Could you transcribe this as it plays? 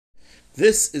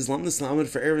This is Lamdas Lamed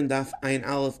for Erevin Daf Ayin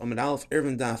Aleph Amid Aleph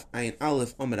Erevin Daf Ayin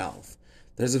Aleph Amid Aleph.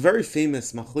 There's a very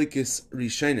famous Machlokes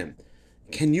Rishonim.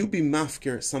 Can you be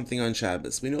mafkir something on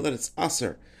Shabbos? We know that it's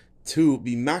aser to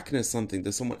be makna something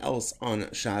to someone else on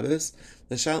Shabbos.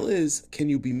 The shal is, can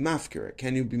you be mafkir it?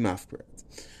 Can you be mafkir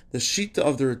it? The Shita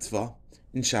of the Ritva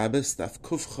in Shabbos, Daf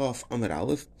Kuf Chaf Amid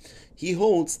Aleph, he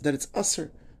holds that it's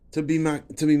aser to be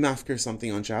mafkir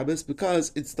something on Shabbos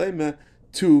because it's daima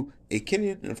to a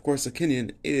kinyan, and of course a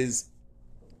kinyan is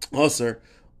aser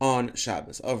on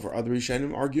Shabbos. However, other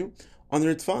Rishonim argue on the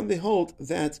Ritvan, they hold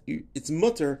that it's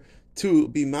mutter to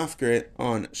be mafkir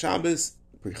on Shabbos.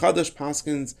 Pri Chadash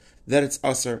Paskins that it's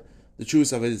aser. The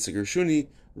Chuvas of Edith Gershuni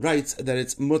writes that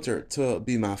it's mutter to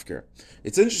be mafkir.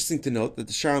 It's interesting to note that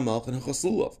the Shara Melch and Hilchos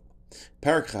Lulav,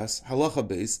 Parakhas Halacha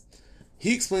Beis,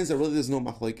 he explains that really there's no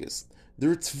machlokes. The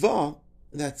Ritva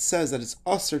that says that it's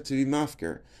aser to be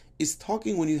mafkir is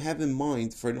talking when you have in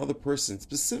mind for another person,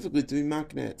 specifically to be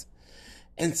maknet.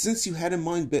 And since you had in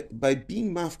mind by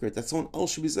being mafkir that someone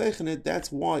else should be zeichenet,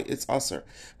 that's why it's aser.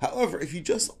 However, if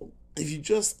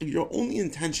your only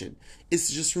intention is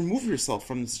to just remove yourself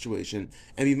from the situation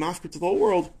and be mafkir to the whole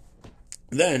world,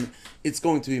 then it's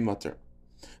going to be mutter.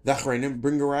 The Achrayim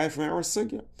bring a raya from our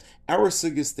sugya. Our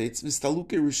sugya states vistaluke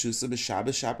rishusa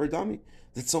b'Shabbos shaper dami,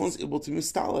 that someone's able to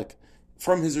mistalik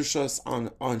from his rishus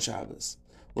on Shabbos.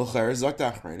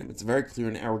 It's very clear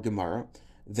in our Gemara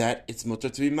that it's mutter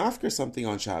to be mafkir something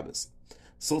on Shabbos.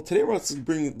 So today let's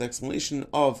bring the explanation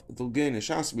of the Lugain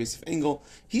Shas Beis Engel.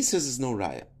 He says there's no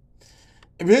raya.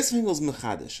 Beis Engel's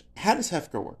mechadish. How does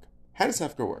hefker work? Beis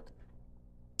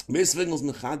Engel's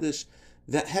mechadish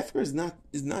that hefker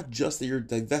is not just that you're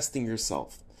divesting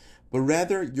yourself, but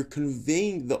rather you're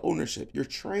conveying the ownership. You're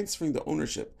transferring the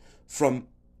ownership from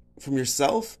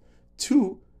yourself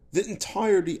to the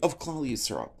entirety of Klal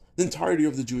Yisrael, the entirety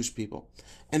of the Jewish people.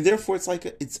 And therefore it's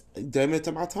Demet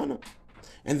Matana.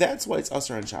 And that's why it's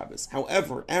Asr on Shabbos.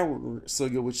 However, our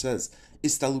sugya, which says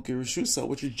Istaluke Rishusa,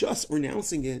 which is just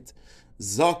renouncing it,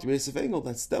 Zok Beis Engel,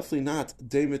 that's definitely not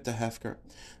Demet to Hefker.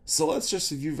 So let's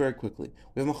just review very quickly.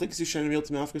 We have Machlokes Rishonim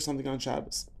to Mafker something on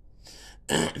Shabbos.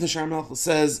 The Shara Melch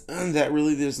says that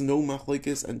really there's no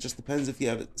machlokes, and it just depends if you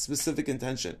have a specific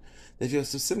intention. That if you have a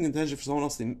specific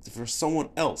intention for someone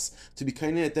else to be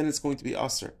kaineh, then it's going to be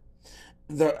aser.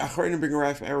 The Achrayim bring a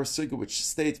raya from our sugya which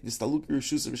states v'staluki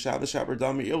rishusa b'Shabbos shaper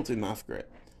dami able to be mafkir.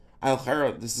 Al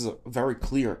chara, this is a very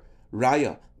clear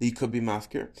raya that you could be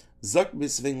mafkir. Zak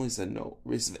Beis Engel said no.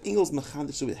 Beis Engel's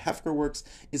mechadish with hefker works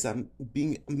is I'm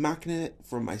being makne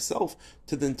for myself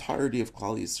to the entirety of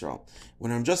Klal Yisrael.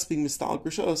 When I'm just being mistalik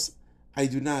rishos, I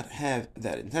do not have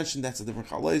that intention. That's a different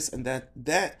chalais, and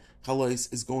that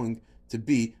chalais is going to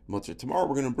be mutter. Tomorrow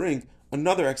we're going to bring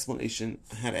another explanation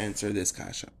on how to answer this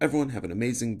kasha. Everyone have an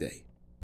amazing day.